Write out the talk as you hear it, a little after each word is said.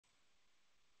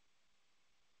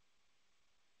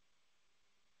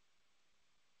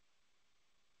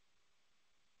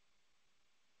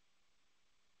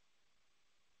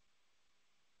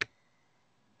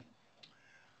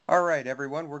All right,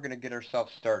 everyone, we're going to get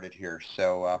ourselves started here.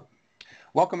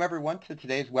 Welcome everyone to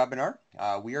today's webinar.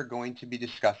 We are going to be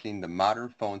discussing the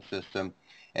modern phone system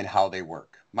and how they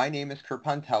work. My name is Kurt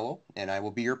Pontello, and I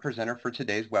will be your presenter for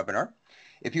today's webinar.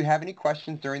 If you have any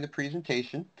questions during the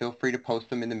presentation, feel free to post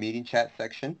them in the meeting chat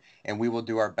section, and we will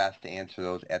do our best to answer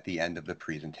those at the end of the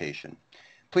presentation.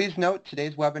 Please note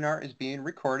today's webinar is being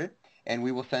recorded, and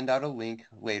we will send out a link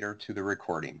later to the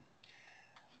recording.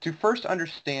 To first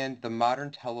understand the modern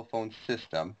telephone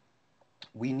system,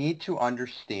 we need to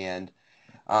understand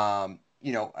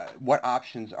what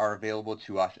options are available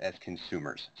to us as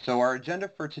consumers. So our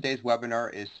agenda for today's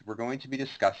webinar is we're going to be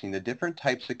discussing the different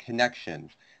types of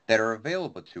connections that are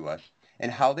available to us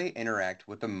and how they interact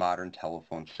with the modern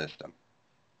telephone system.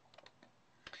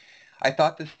 I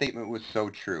thought this statement was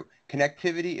so true.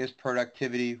 Connectivity is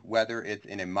productivity, whether it's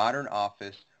in a modern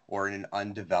office or in an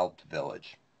undeveloped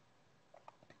village.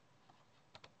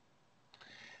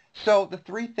 So the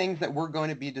three things that we're going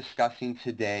to be discussing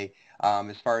today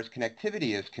as far as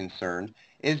connectivity is concerned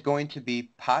is going to be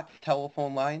POTS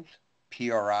telephone lines,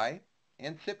 PRI,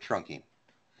 and SIP trunking.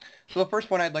 So the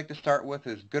first one I'd like to start with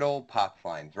is good old POTS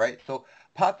lines, right? So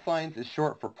POTS lines is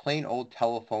short for plain old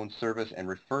telephone service and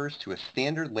refers to a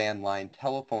standard landline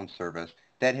telephone service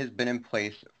that has been in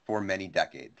place for many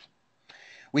decades.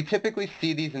 We typically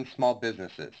see these in small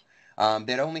businesses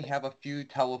that only have a few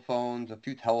telephones, a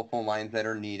few telephone lines that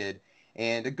are needed.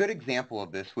 And a good example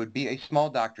of this would be a small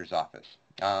doctor's office.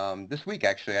 This week,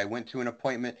 actually, I went to an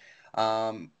appointment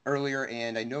earlier,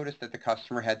 and I noticed that the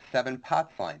customer had 7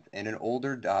 POTS lines and an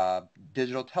older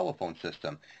digital telephone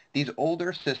system. These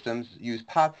older systems use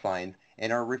POTS lines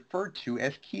and are referred to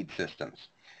as keyed systems.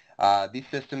 These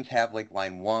systems have like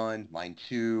line 1, line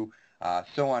 2,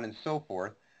 so on and so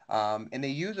forth. And they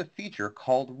use a feature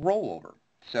called rollover.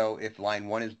 So if line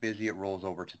 1 is busy, it rolls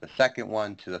over to the second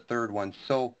one, to the third one,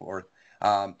 so forth.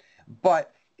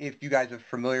 But if you guys are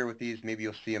familiar with these, maybe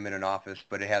you'll see them in an office,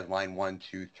 but it has line 1,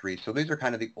 2, 3. So these are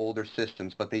kind of the older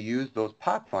systems, but they use those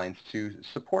POTS lines to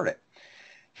support it.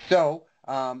 So,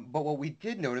 but what we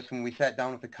did notice when we sat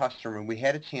down with the customer and we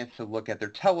had a chance to look at their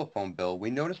telephone bill, we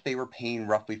noticed they were paying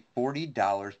roughly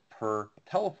 $40 per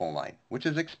telephone line, which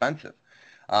is expensive.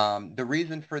 The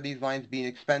reason for these lines being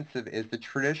expensive is the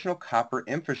traditional copper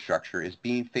infrastructure is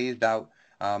being phased out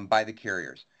by the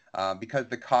carriers because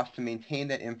the cost to maintain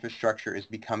that infrastructure is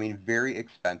becoming very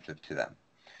expensive to them.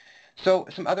 So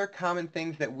some other common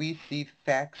things that we see,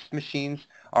 fax machines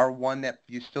are one that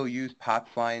you still use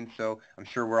POTS lines, so I'm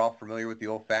sure we're all familiar with the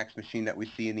old fax machine that we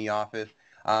see in the office.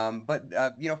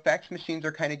 Fax machines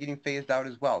are kind of getting phased out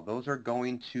as well. Those are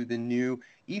going to the new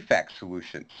eFax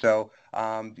solution. So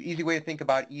the easy way to think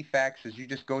about eFax is you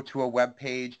just go to a web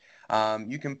page.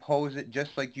 You compose it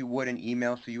just like you would an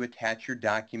email, so you attach your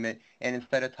document, and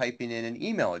instead of typing in an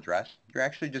email address, you're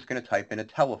actually just going to type in a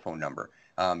telephone number.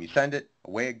 You send it,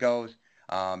 away it goes,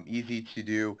 easy to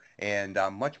do, and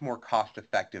much more cost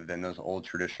effective than those old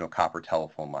traditional copper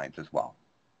telephone lines as well.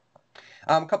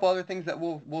 A couple other things that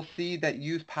we'll see that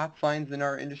use POTS lines in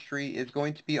our industry is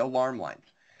going to be alarm lines.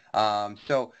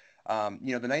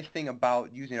 The nice thing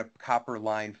about using a copper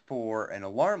line for an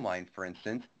alarm line, for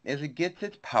instance, is it gets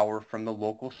its power from the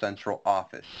local central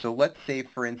office. So let's say,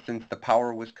 for instance, the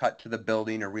power was cut to the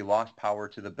building or we lost power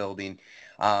to the building.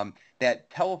 That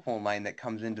telephone line that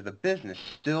comes into the business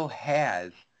still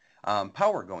has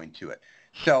power going to it.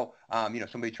 So,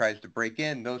 somebody tries to break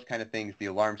in, those kind of things, the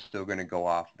alarm's still going to go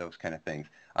off, those kind of things.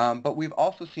 But we've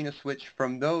also seen a switch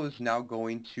from those now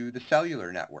going to the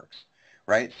cellular networks,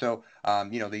 right? So,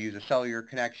 they use a cellular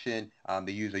connection,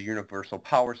 they use a universal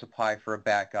power supply for a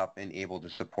backup and able to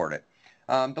support it.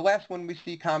 The last one we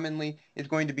see commonly is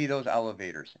going to be those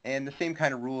elevators. And the same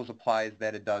kind of rules applies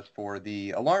that it does for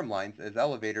the alarm lines as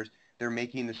elevators. They're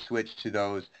making the switch to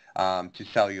those to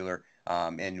cellular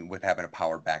and with having a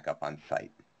power backup on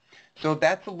site. So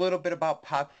that's a little bit about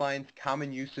POTS lines,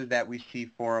 common uses that we see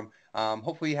for them.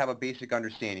 Hopefully you have a basic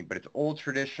understanding, but it's old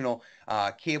traditional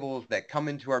cables that come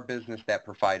into our business that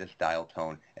provide us dial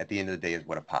tone. At the end of the day is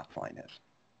what a POTS line is.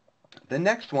 The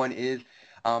next one is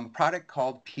a product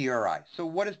called PRI. So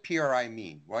what does PRI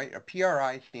mean? Right? A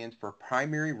PRI stands for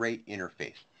Primary Rate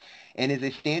Interface and is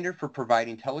a standard for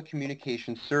providing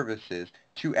telecommunication services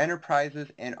to enterprises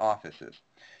and offices.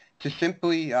 To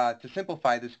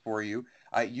simplify this for you,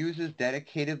 it uses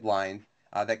dedicated lines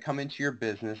that come into your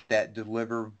business that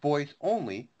deliver voice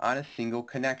only on a single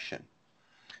connection.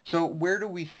 So where do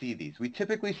we see these? We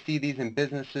typically see these in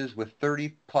businesses with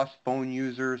 30 plus phone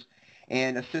users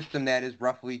and a system that is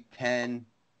roughly 10,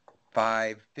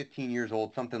 5, 15 years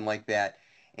old, something like that.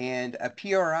 And a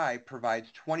PRI provides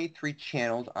 23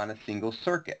 channels on a single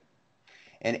circuit.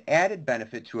 An added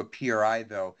benefit to a PRI,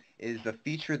 though, is the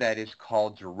feature that is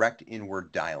called direct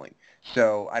inward dialing.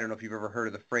 So I don't know if you've ever heard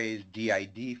of the phrase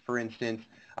DID, for instance.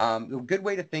 A good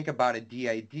way to think about a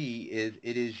DID is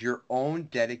it is your own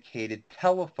dedicated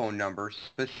telephone number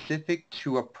specific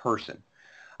to a person.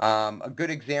 A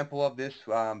good example of this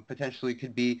potentially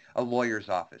could be a lawyer's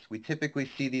office. We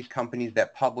typically see these companies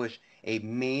that publish a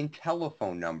main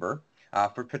telephone number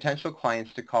for potential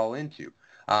clients to call into.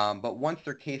 But once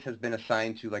their case has been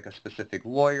assigned to like a specific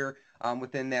lawyer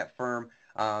within that firm,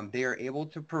 they are able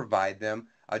to provide them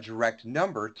a direct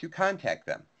number to contact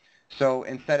them. So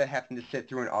instead of having to sit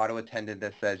through an auto attendant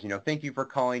that says, thank you for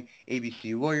calling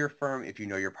ABC Lawyer Firm. If you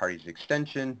know your party's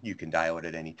extension, you can dial it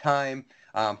at any time.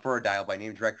 For a dial by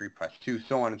name directory, press 2,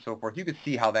 so on and so forth. You could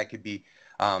see how that could be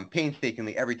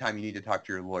painstakingly every time you need to talk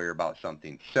to your lawyer about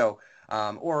something. So,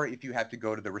 or if you have to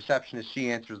go to the receptionist,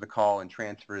 she answers the call and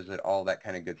transfers it, all that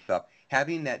kind of good stuff.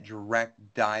 Having that direct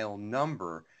dial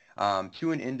number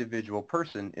to an individual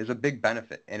person is a big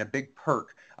benefit and a big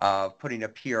perk of putting a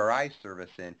PRI service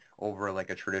in over like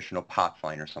a traditional POTS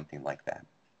line or something like that.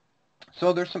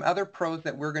 So there's some other pros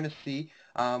that we're going to see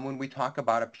when we talk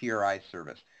about a PRI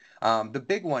service. The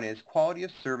big one is quality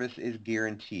of service is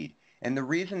guaranteed. And the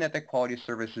reason that the quality of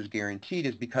service is guaranteed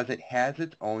is because it has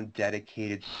its own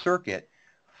dedicated circuit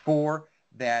for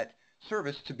that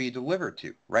service to be delivered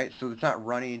to, right? So it's not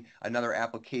running another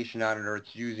application on it, or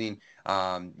it's using,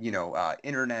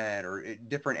 internet or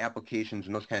different applications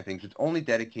and those kind of things. It's only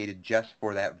dedicated just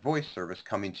for that voice service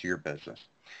coming to your business.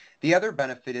 The other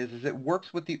benefit is it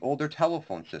works with the older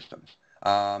telephone systems,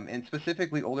 and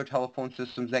specifically older telephone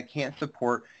systems that can't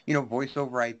support, voice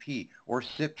over IP or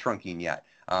SIP trunking yet.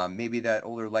 Maybe that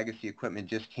older legacy equipment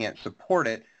just can't support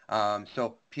it,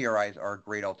 so PRIs are a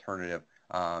great alternative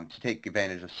to take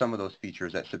advantage of some of those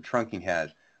features that SIP trunking has,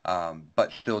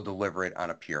 but still deliver it on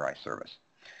a PRI service.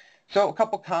 So a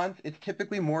couple cons, it's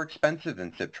typically more expensive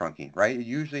than SIP trunking, right? It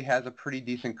usually has a pretty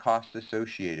decent cost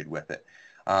associated with it.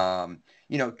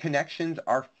 Connections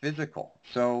are physical.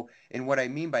 So, and what I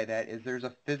mean by that is there's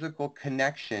a physical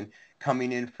connection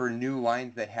coming in for new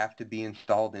lines that have to be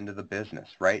installed into the business,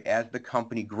 right? As the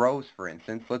company grows, for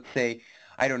instance, let's say,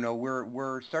 I don't know,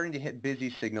 we're starting to hit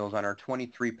busy signals on our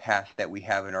 23 paths that we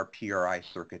have in our PRI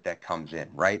circuit that comes in,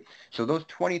 right? So those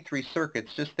 23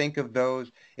 circuits, just think of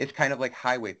those, it's kind of like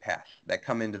highway paths that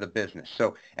come into the business.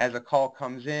 So as a call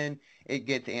comes in, it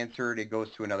gets answered, it goes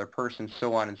to another person,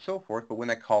 so on and so forth. But when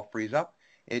that call frees up,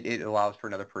 it allows for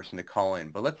another person to call in.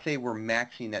 But let's say we're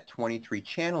maxing that 23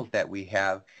 channels that we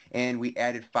have, and we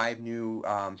added 5 new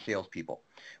salespeople,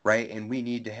 right? And we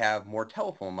need to have more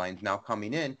telephone lines now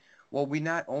coming in. Well, we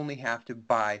not only have to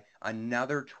buy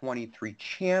another 23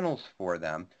 channels for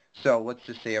them, so let's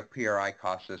just say a PRI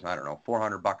costs us, I don't know,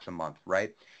 $400 a month,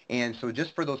 right? And so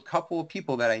just for those couple of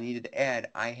people that I needed to add,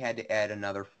 I had to add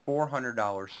another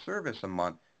 $400 service a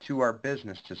month to our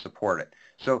business to support it.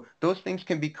 So those things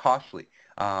can be costly.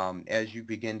 As you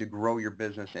begin to grow your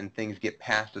business and things get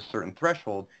past a certain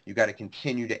threshold, you got to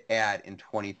continue to add in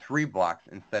 23 blocks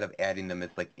instead of adding them as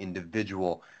like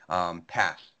individual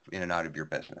tasks in and out of your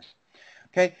business.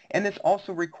 Okay, and this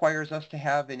also requires us to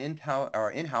have an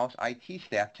in-house IT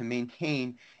staff to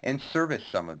maintain and service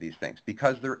some of these things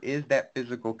because there is that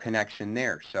physical connection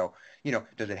there. So,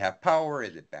 does it have power?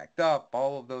 Is it backed up?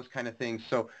 All of those kind of things.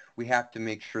 So we have to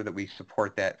make sure that we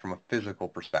support that from a physical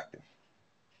perspective.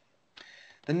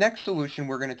 The next solution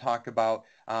we're going to talk about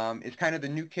is kind of the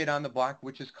new kid on the block,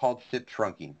 which is called SIP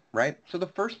trunking, right? So the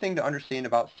first thing to understand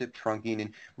about SIP trunking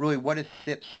and really what does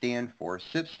SIP stand for?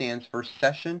 SIP stands for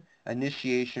Session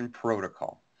Initiation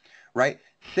Protocol, right?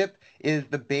 SIP is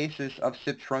the basis of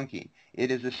SIP trunking.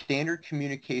 It is a standard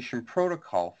communication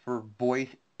protocol for voice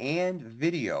and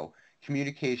video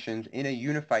communications in a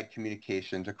unified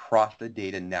communications across the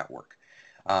data network.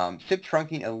 SIP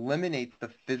trunking eliminates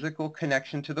the physical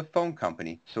connection to the phone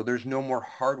company, so there's no more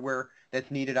hardware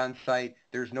that's needed on site,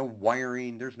 there's no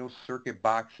wiring, there's no circuit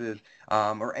boxes,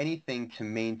 or anything to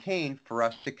maintain for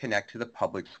us to connect to the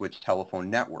public switch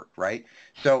telephone network, right?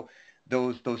 So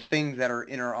those things that are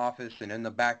in our office and in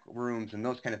the back rooms and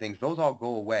those kind of things, those all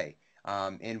go away.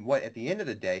 And what at the end of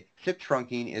the day, SIP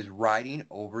trunking is riding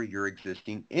over your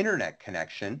existing internet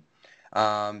connection.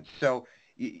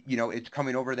 It's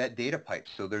coming over that data pipe,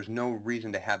 so there's no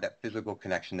reason to have that physical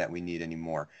connection that we need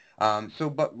anymore.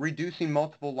 But reducing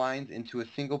multiple lines into a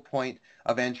single point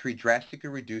of entry drastically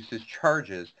reduces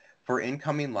charges for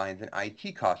incoming lines and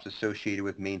IT costs associated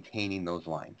with maintaining those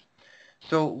lines.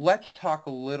 So let's talk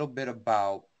a little bit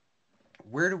about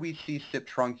where do we see SIP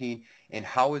trunking and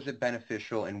how is it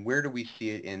beneficial and where do we see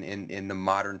it in the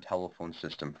modern telephone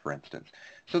system, for instance?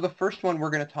 So the first one we're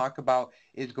going to talk about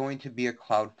is going to be a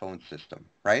cloud phone system,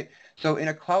 right? So in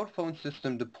a cloud phone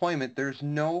system deployment, there's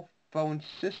no phone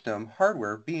system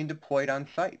hardware being deployed on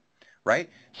site, right?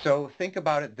 So think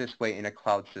about it this way in a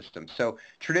cloud system. So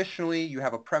traditionally, you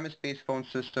have a premise-based phone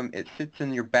system. It sits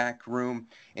in your back room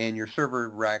in your server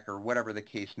rack or whatever the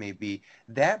case may be.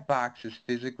 That box is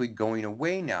physically going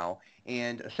away now,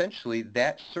 and essentially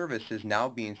that service is now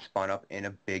being spun up in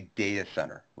a big data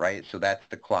center, right? So that's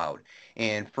the cloud.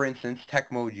 And for instance,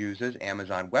 TechMode uses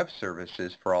Amazon Web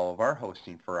Services for all of our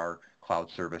hosting for our cloud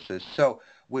services. So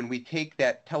when we take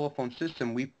that telephone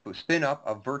system, we spin up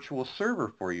a virtual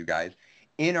server for you guys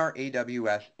in our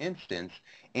AWS instance,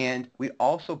 and we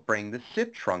also bring the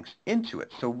SIP trunks into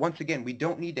it. So once again, we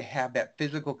don't need to have that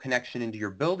physical connection into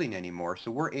your building anymore, so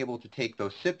we're able to take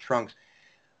those SIP trunks,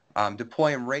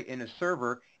 deploy them right in a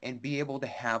server, and be able to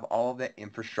have all of that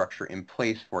infrastructure in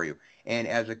place for you. And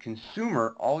as a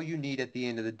consumer, all you need at the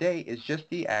end of the day is just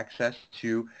the access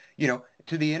to,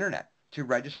 to the internet, to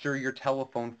register your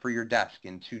telephone for your desk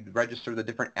and to register the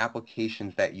different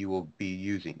applications that you will be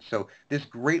using. So this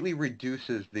greatly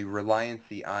reduces the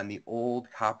reliancy on the old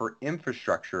copper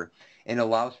infrastructure and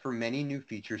allows for many new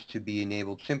features to be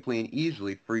enabled simply and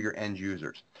easily for your end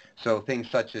users. So things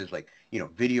such as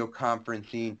video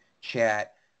conferencing,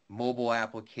 chat, mobile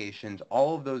applications,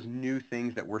 all of those new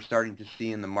things that we're starting to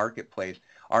see in the marketplace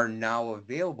are now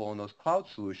available in those cloud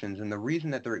solutions. And the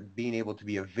reason that they're being able to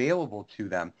be available to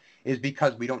them is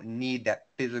because we don't need that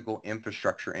physical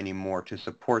infrastructure anymore to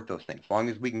support those things. As long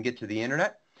as we can get to the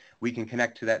internet, we can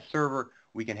connect to that server,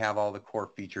 we can have all the core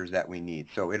features that we need.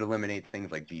 So it eliminates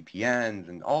things like VPNs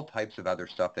and all types of other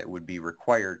stuff that would be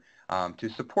required to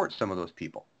support some of those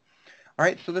people. All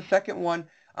right, so the second one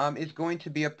is going to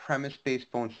be a premise-based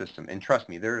phone system. And trust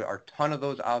me, there are a ton of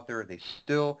those out there. They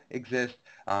still exist.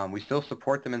 We still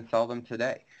support them and sell them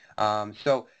today.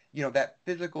 So that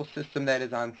physical system that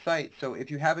is on site. So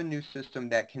if you have a new system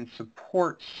that can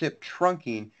support SIP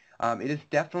trunking, it is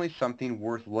definitely something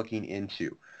worth looking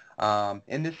into.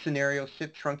 In this scenario,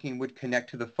 SIP trunking would connect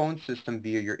to the phone system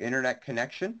via your internet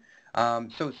connection.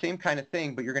 So same kind of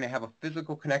thing, but you're going to have a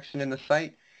physical connection in the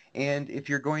site. And if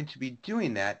you're going to be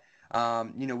doing that,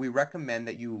 we recommend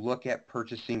that you look at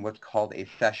purchasing what's called a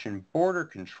session border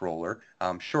controller,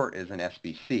 short as an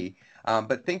SBC.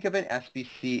 But think of an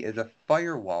SBC as a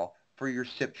firewall for your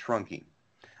SIP trunking.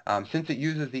 Since it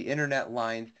uses the internet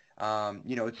lines,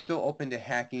 it's still open to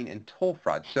hacking and toll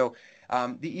fraud. So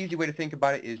the easy way to think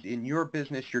about it is in your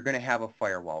business, you're going to have a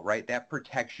firewall, right? That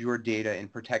protects your data and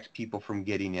protects people from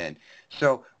getting in.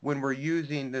 So when we're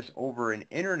using this over an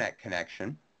internet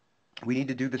connection, we need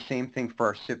to do the same thing for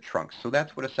our SIP trunks. So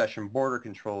that's what a session border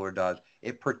controller does.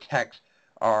 It protects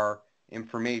our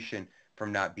information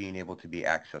from not being able to be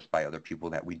accessed by other people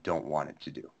that we don't want it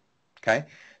to do. Okay,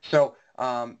 so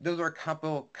those are a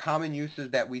couple common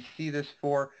uses that we see this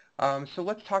for. So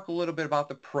let's talk a little bit about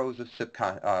the pros of SIP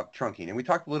trunking. And we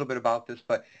talked a little bit about this,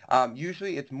 but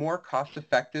usually it's more cost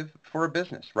effective for a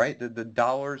business, right? The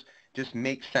dollars just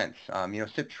make sense.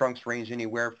 SIP trunks range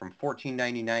anywhere from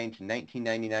 $14.99 to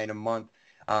 $19.99 a month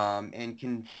and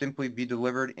can simply be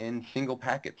delivered in single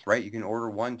packets, right? You can order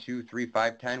 1, 2, 3,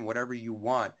 5, 10, whatever you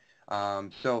want.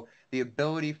 So the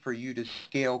ability for you to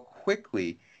scale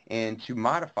quickly and to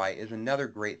modify is another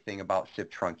great thing about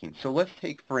SIP trunking. So let's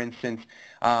take, for instance,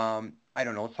 I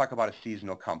don't know, let's talk about a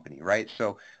seasonal company, right?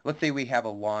 So let's say we have a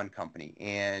lawn company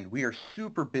and we are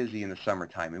super busy in the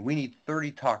summertime and we need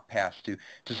 30 talk paths to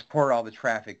support all the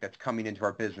traffic that's coming into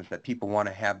our business that people want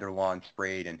to have their lawn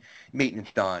sprayed and maintenance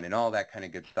done and all that kind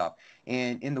of good stuff.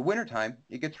 And in the wintertime,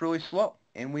 it gets really slow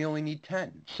and we only need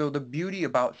 10. So the beauty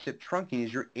about SIP trunking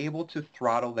is you're able to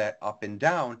throttle that up and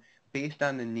down based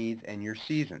on the needs and your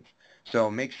seasons.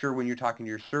 So make sure when you're talking to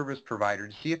your service provider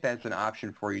to see if that's an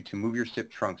option for you to move your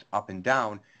SIP trunks up and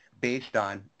down based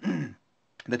on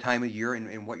the time of year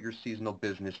and what your seasonal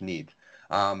business needs.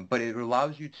 But it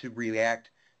allows you to react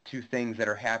to things that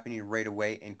are happening right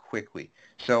away and quickly.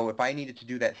 So if I needed to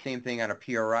do that same thing on a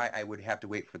PRI, I would have to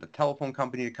wait for the telephone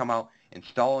company to come out,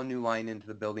 install a new line into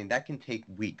the building. That can take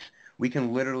weeks. We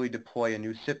can literally deploy a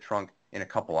new SIP trunk in a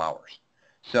couple hours.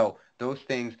 So those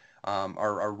things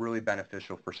are really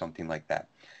beneficial for something like that.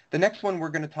 The next one we're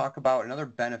going to talk about, another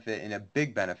benefit and a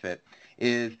big benefit,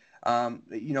 is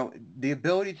the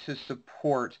ability to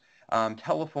support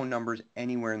telephone numbers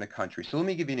anywhere in the country. So let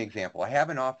me give you an example. I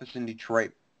have an office in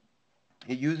Detroit.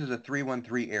 It uses a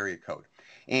 313 area code.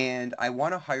 And I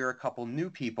want to hire a couple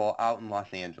new people out in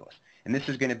Los Angeles. and this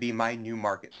is going to be my new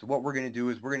market. So what we're going to do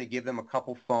is we're going to give them a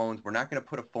couple phones. We're not going to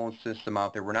put a phone system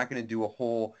out there. We're not going to do a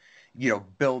whole,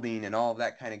 building and all of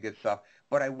that kind of good stuff.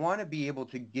 But I want to be able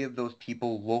to give those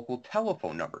people local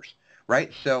telephone numbers,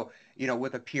 right? So,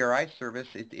 with a PRI service,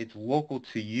 it's local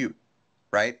to you,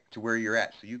 right, to where you're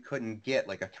at. So you couldn't get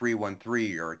like a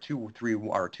 313 or a 23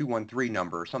 or a 213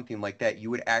 number or something like that. You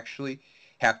would actually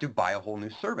have to buy a whole new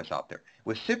service out there.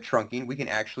 With SIP trunking, we can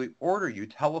actually order you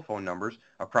telephone numbers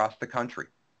across the country,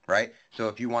 right? So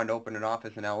if you wanted to open an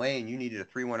office in LA and you needed a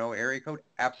 310 area code,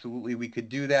 absolutely we could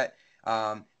do that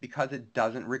because it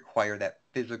doesn't require that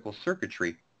physical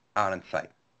circuitry on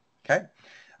site, okay?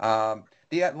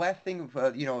 The last thing,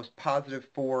 is positive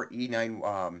for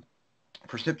E9,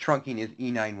 for SIP trunking is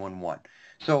E911.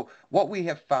 So what we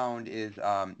have found is,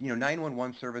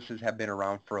 911 services have been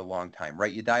around for a long time,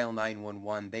 right? You dial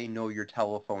 911, they know your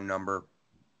telephone number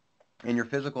and your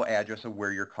physical address of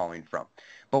where you're calling from.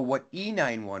 But what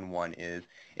E911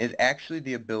 is actually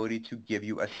the ability to give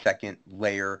you a second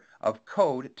layer of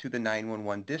code to the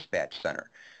 911 dispatch center.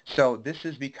 So this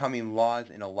is becoming laws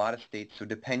in a lot of states, so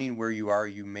depending where you are,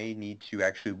 you may need to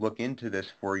actually look into this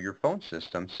for your phone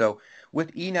system. So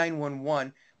with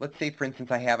E911, let's say, for instance,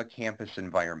 I have a campus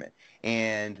environment,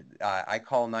 and I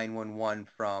call 911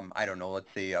 from, I don't know,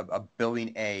 let's say a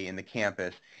building A in the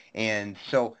campus, and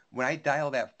so when I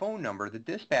dial that phone number, the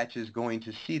dispatch is going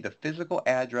to see the physical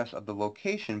address of the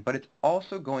location, but it's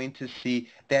also going to see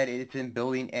that it's in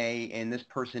building A and this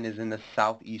person is in the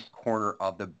southeast corner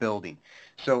of the building.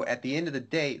 So at the end of the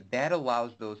day, that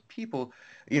allows those people,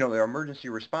 their emergency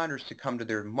responders, to come to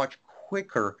there much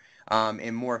quicker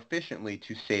and more efficiently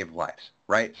to save lives,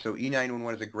 right? So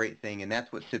E911 is a great thing, and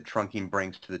that's what SIP trunking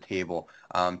brings to the table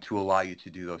to allow you to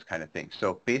do those kind of things.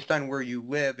 So based on where you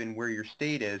live and where your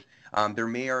state is, there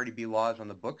may already be laws on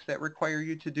the books that require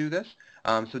you to do this.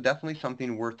 So definitely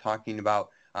something worth talking about.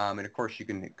 And of course, you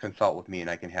can consult with me, and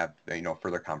I can have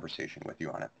further conversation with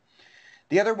you on it.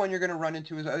 The other one you're going to run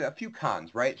into is a few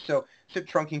cons, right? So SIP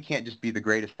trunking can't just be the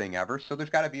greatest thing ever, so there's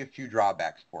got to be a few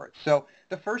drawbacks for it. So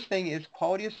the first thing is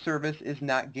quality of service is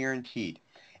not guaranteed,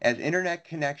 as internet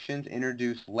connections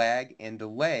introduce lag and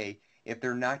delay if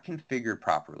they're not configured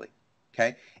properly,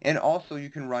 okay? And also you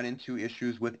can run into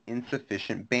issues with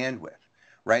insufficient bandwidth,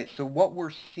 right? So what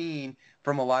we're seeing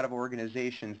from a lot of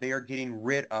organizations, they are getting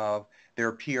rid of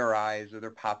their PRIs or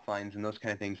their POTS lines and those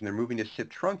kind of things, and they're moving to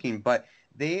SIP trunking, but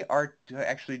they are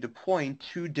actually deploying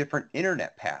 2 different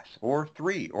internet paths, or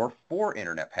 3 or 4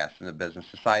 internet paths in the business,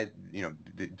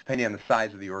 depending on the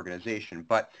size of the organization.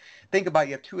 But think about it,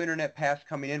 you have 2 internet paths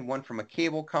coming in, one from a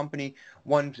cable company,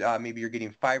 one maybe you're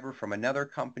getting fiber from another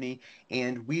company,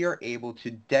 and we are able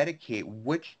to dedicate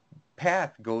which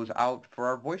path goes out for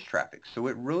our voice traffic. So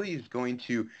it really is going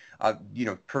to,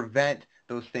 prevent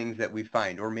those things that we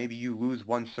find, or maybe you lose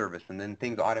one service and then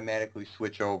things automatically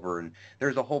switch over, and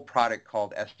there's a whole product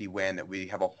called SD-WAN that we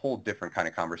have a whole different kind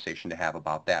of conversation to have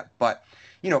about that. But,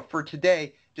 for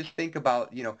today, just think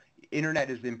about, internet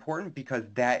is important because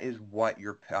that is what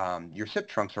your SIP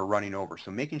trunks are running over. So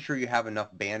making sure you have enough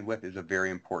bandwidth is a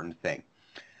very important thing.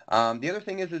 The other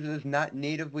thing is it does not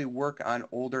natively work on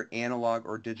older analog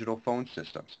or digital phone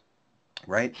systems,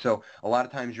 right? So a lot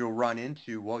of times you'll run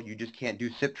into, well, you just can't do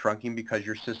SIP trunking because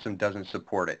your system doesn't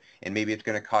support it, and maybe it's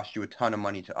going to cost you a ton of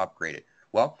money to upgrade it.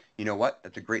 Well, you know what?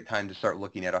 That's a great time to start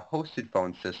looking at a hosted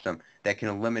phone system that can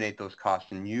eliminate those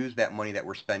costs and use that money that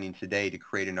we're spending today to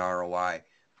create an ROI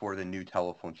for the new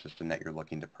telephone system that you're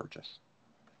looking to purchase.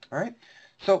 All right?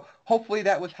 So hopefully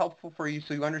that was helpful for you,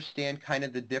 so you understand kind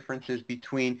of the differences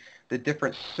between the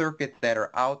different circuits that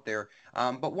are out there.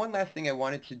 But one last thing I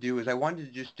wanted to do is I wanted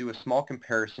to just do a small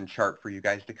comparison chart for you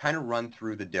guys to kind of run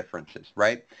through the differences,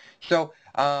 right? So,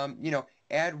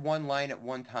 add one line at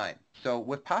one time. So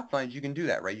with POTS lines, you can do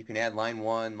that, right? You can add line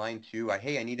 1, line 2.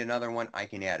 Hey, I need another one. I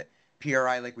can add it.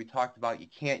 PRI, like we talked about, you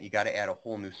can't. You got to add a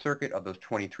whole new circuit of those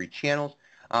 23 channels.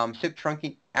 SIP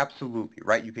trunking, absolutely,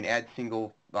 right? You can add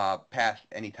single pass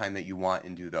anytime that you want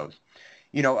and do those.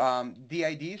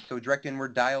 DIDs, so direct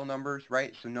inward dial numbers,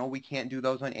 right? So no, we can't do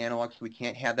those on analog, so we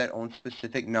can't have that own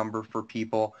specific number for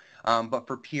people. But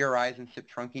for PRIs and SIP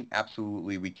trunking,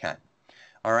 absolutely we can.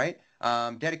 All right?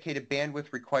 Dedicated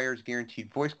bandwidth requires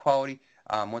guaranteed voice quality.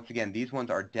 Once again, these ones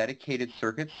are dedicated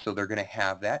circuits, so they're going to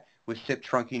have that. With SIP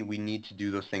trunking, we need to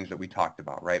do those things that we talked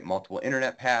about, right? Multiple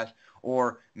internet paths,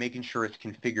 or making sure it's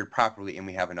configured properly and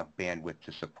we have enough bandwidth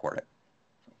to support it.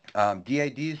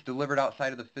 DIDs delivered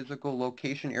outside of the physical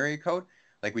location area code,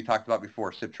 like we talked about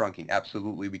before, SIP trunking,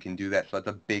 absolutely we can do that, so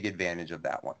that's a big advantage of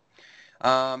that one.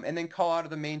 and then call out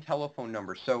of the main telephone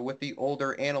number. So with the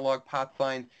older analog POTS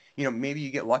lines, maybe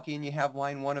you get lucky and you have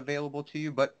line 1 available to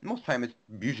you, but most time it's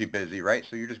usually busy, right?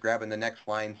 So you're just grabbing the next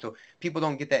line. So people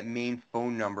don't get that main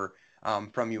phone number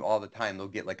from you all the time. They'll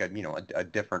get like a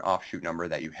different offshoot number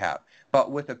that you have.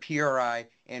 But with a PRI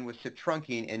and with SIP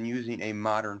trunking and using a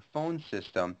modern phone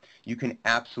system, you can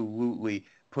absolutely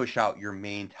push out your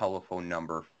main telephone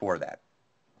number for that.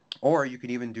 Or you can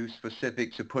even do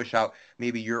specific to push out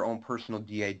maybe your own personal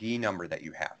DID number that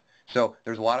you have. So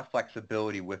there's a lot of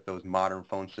flexibility with those modern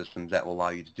phone systems that will allow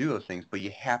you to do those things, but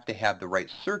you have to have the right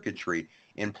circuitry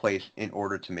in place in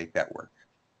order to make that work.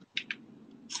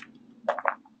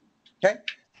 Okay,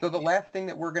 so the last thing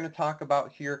that we're going to talk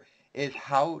about here is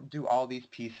how do all these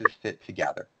pieces fit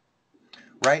together,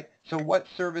 right? So what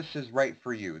service is right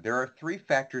for you? There are 3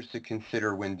 factors to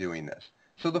consider when doing this.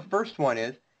 So the first one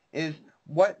is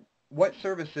what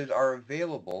services are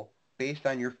available based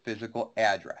on your physical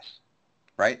address,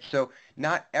 right? So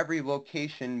not every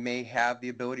location may have the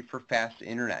ability for fast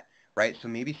internet, right? So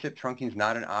maybe SIP trunking is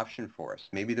not an option for us.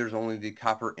 Maybe there's only the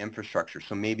copper infrastructure,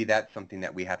 so maybe that's something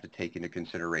that we have to take into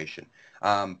consideration.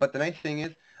 But the nice thing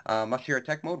is, us here at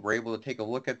Tech Mode, we're able to take a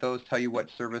look at those, tell you what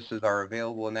services are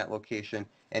available in that location,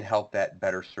 and help that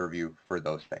better serve you for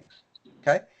those things,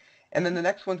 okay? And then the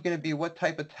next one's going to be what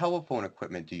type of telephone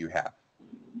equipment do you have,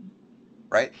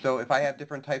 right? So if I have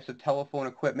different types of telephone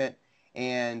equipment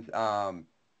and, can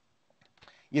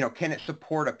it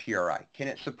support a PRI? Can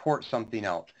it support something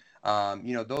else?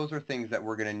 Those are things that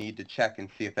we're going to need to check and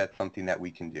see if that's something that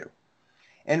we can do.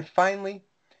 And finally,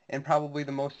 and probably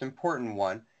the most important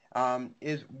one,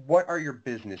 is what are your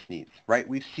business needs, right?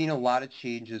 We've seen a lot of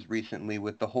changes recently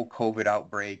with the whole COVID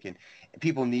outbreak and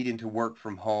people needing to work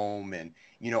from home and,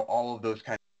 all of those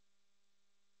kinds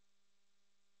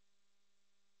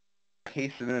of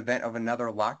case of an event of another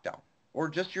lockdown, or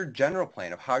just your general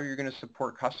plan of how you're going to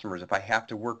support customers if I have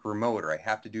to work remote or I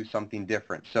have to do something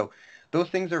different. So those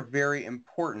things are very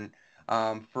important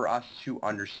for us to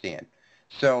understand.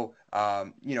 So,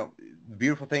 the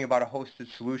beautiful thing about a hosted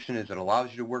solution is it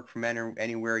allows you to work from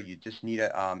anywhere. You just need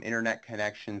an internet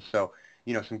connection. So,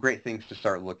 some great things to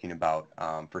start looking about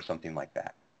for something like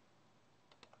that.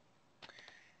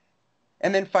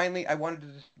 And then finally, I wanted to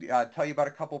just tell you about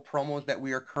a couple promos that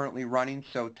we are currently running.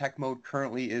 So Tech Mode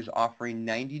currently is offering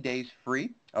 90 days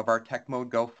free of our Tech Mode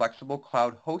Go Flexible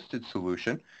Cloud Hosted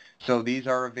solution. So these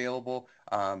are available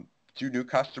to new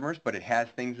customers, but it has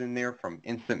things in there from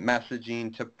instant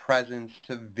messaging to presence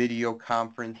to video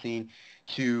conferencing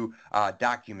to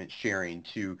document sharing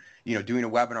to doing a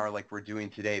webinar like we're doing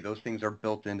today. Those things are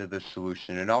built into this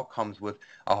solution. It all comes with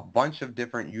a bunch of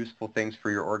different useful things for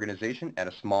your organization at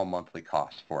a small monthly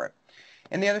cost for it.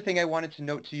 And the other thing I wanted to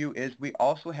note to you is we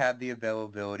also have the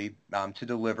availability to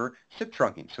deliver SIP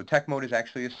trunking. So Tech Mode is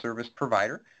actually a service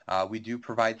provider. We do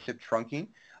provide SIP trunking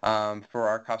for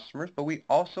our customers, but we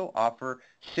also offer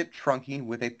SIP trunking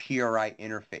with a PRI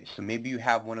interface. So maybe you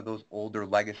have one of those older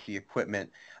legacy equipment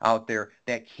out there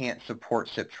that can't support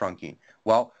SIP trunking.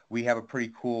 Well, we have a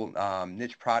pretty cool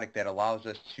niche product that allows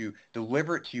us to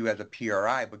deliver it to you as a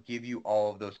PRI, but give you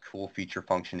all of those cool feature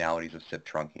functionalities of SIP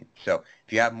trunking. So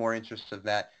if you have more interest in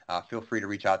that, feel free to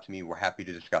reach out to me. We're happy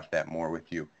to discuss that more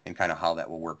with you and kind of how that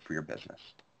will work for your business.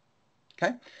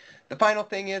 Okay. The final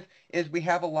thing is we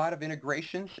have a lot of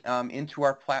integrations into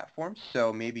our platform.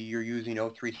 So maybe you're using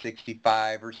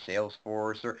O365 or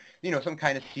Salesforce or, some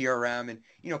kind of CRM, and,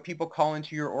 people call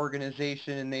into your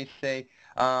organization and they say,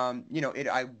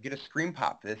 I get a screen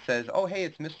pop that says, oh, hey,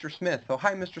 it's Mr. Smith. Oh,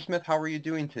 hi, Mr. Smith. How are you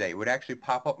doing today? It would actually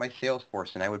pop up my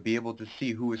Salesforce and I would be able to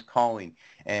see who is calling.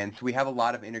 And so we have a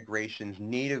lot of integrations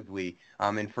natively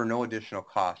and for no additional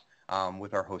cost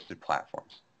with our hosted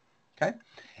platforms. Okay.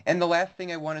 And the last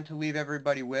thing I wanted to leave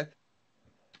everybody with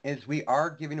is we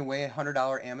are giving away a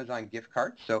 $100 Amazon gift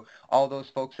card. So all those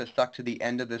folks that stuck to the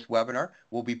end of this webinar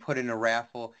will be put in a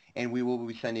raffle, and we will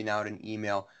be sending out an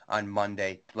email on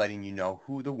Monday letting you know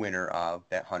who the winner of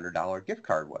that $100 gift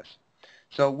card was.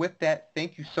 So with that,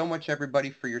 thank you so much, everybody,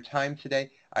 for your time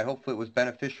today. I hope it was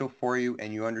beneficial for you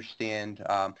and you understand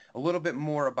a little bit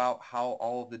more about how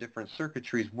all of the different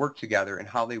circuitries work together and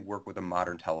how they work with a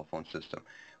modern telephone system.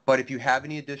 But if you have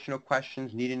any additional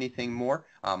questions, need anything more,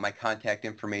 my contact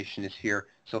information is here,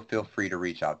 so feel free to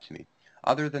reach out to me.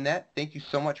 Other than that, thank you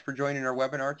so much for joining our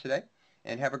webinar today,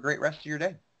 and have a great rest of your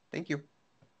day. Thank you.